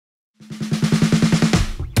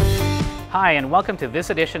Hi, and welcome to this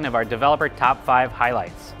edition of our Developer Top 5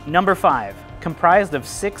 Highlights. Number 5. Comprised of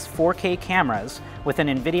 6 4K cameras with an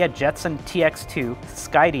NVIDIA Jetson TX2,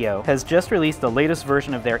 Skydio has just released the latest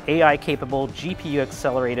version of their AI-capable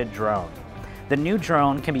GPU-accelerated drone. The new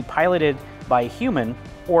drone can be piloted by a human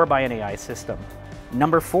or by an AI system.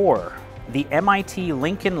 Number 4. The MIT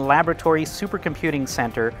Lincoln Laboratory Supercomputing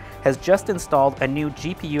Center has just installed a new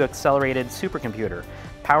GPU-accelerated supercomputer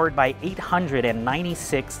powered by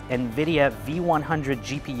 896 NVIDIA V100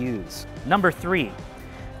 GPUs. Number 3.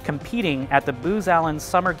 Competing at the Booz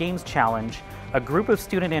Summer Games Challenge, a group of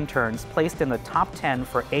student interns placed in the top 10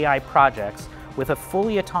 for AI projects with a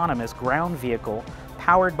fully autonomous ground vehicle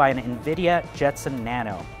powered by an NVIDIA Jetson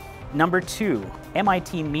Nano. Number 2.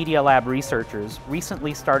 MIT Media Lab researchers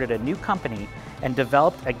recently started a new company and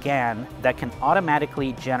developed a GAN that can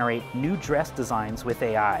automatically generate new dress designs with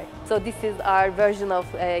AI. So this is our version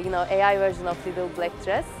of, AI version of Little Black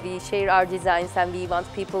Dress. We share our designs and we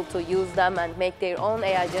want people to use them and make their own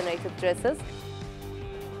AI-generated dresses.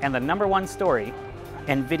 And the number 1 story,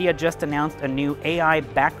 NVIDIA just announced a new AI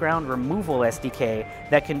background removal SDK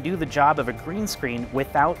that can do the job of a green screen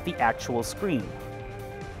without the actual screen.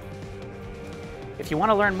 If you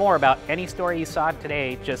want to learn more about any story you saw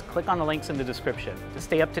today, just click on the links in the description. To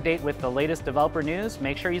stay up to date with the latest developer news,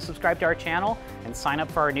 make sure you subscribe to our channel and sign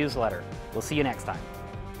up for our newsletter. We'll see you next time.